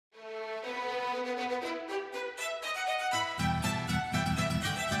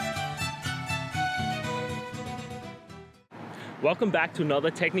Welcome back to another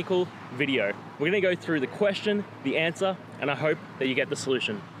technical video. We're gonna go through the question, the answer, and I hope that you get the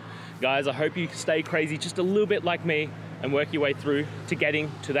solution. Guys, I hope you stay crazy just a little bit like me and work your way through to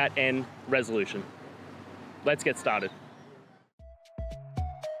getting to that end resolution. Let's get started.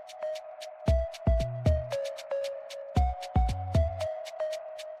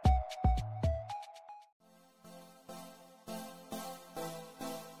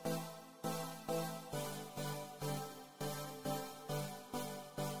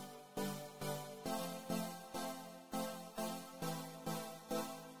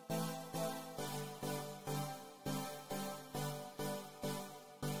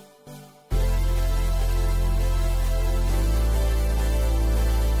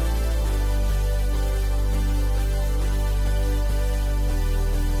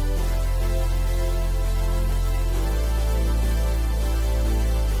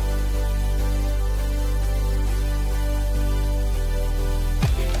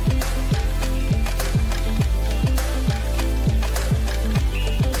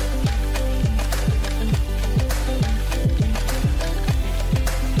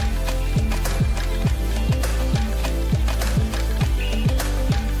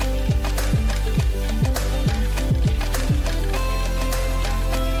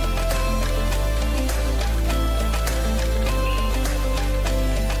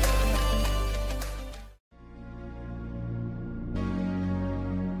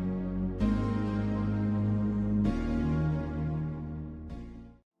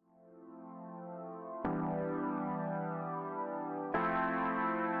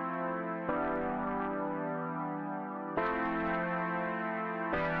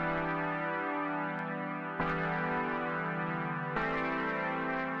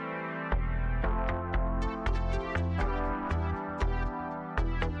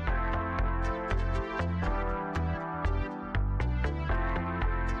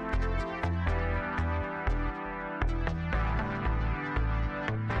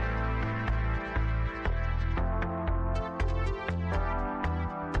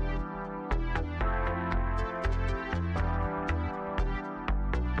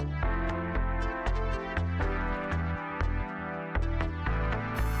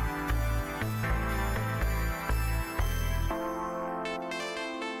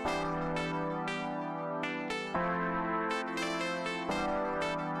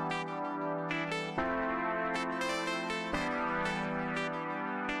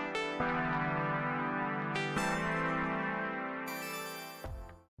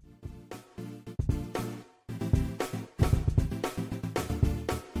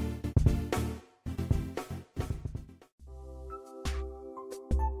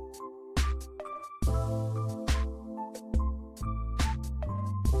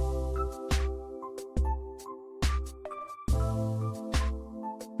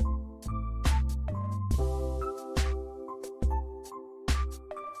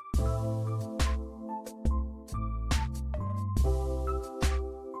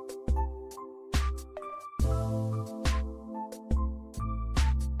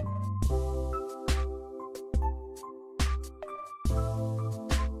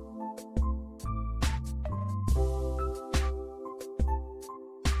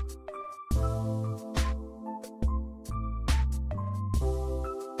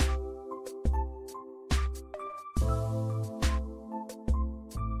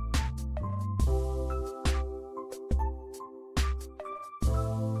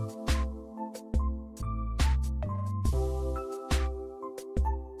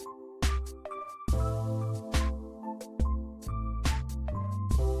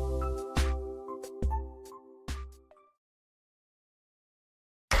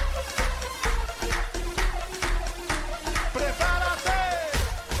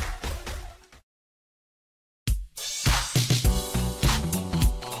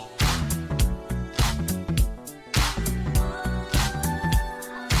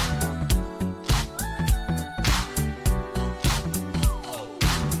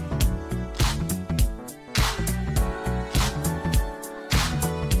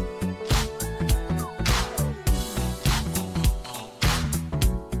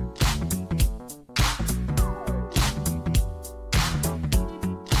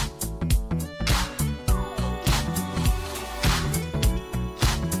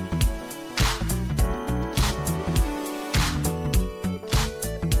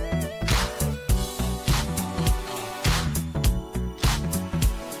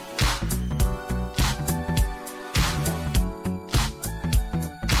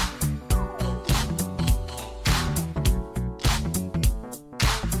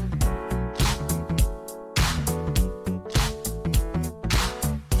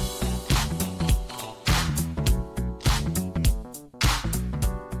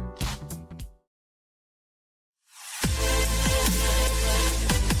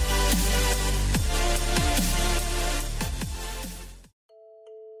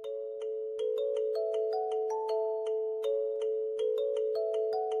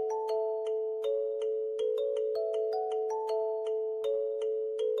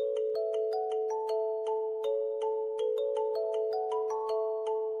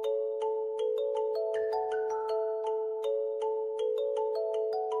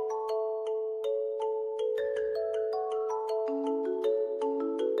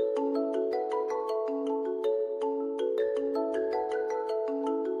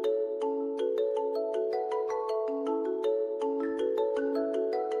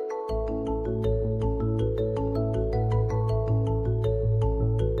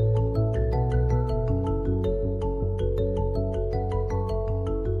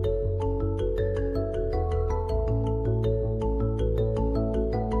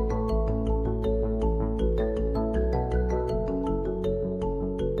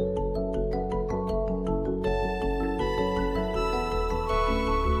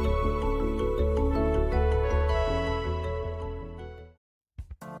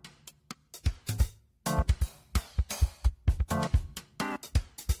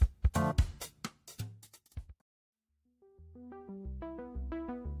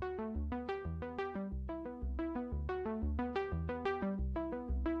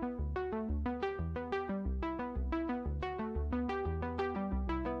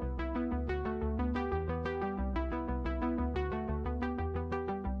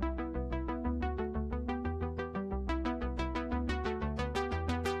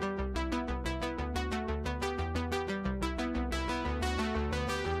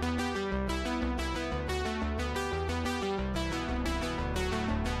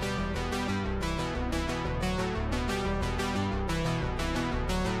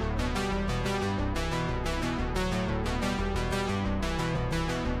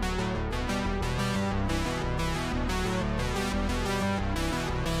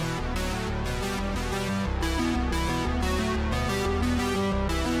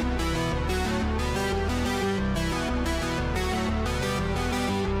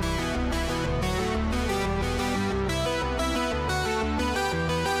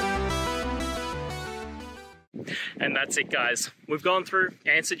 And that's it, guys. We've gone through,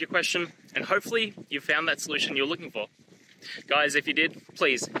 answered your question, and hopefully you found that solution you're looking for. Guys, if you did,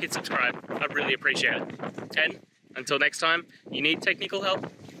 please hit subscribe. I'd really appreciate it. And until next time, you need technical help,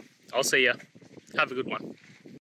 I'll see ya. Have a good one.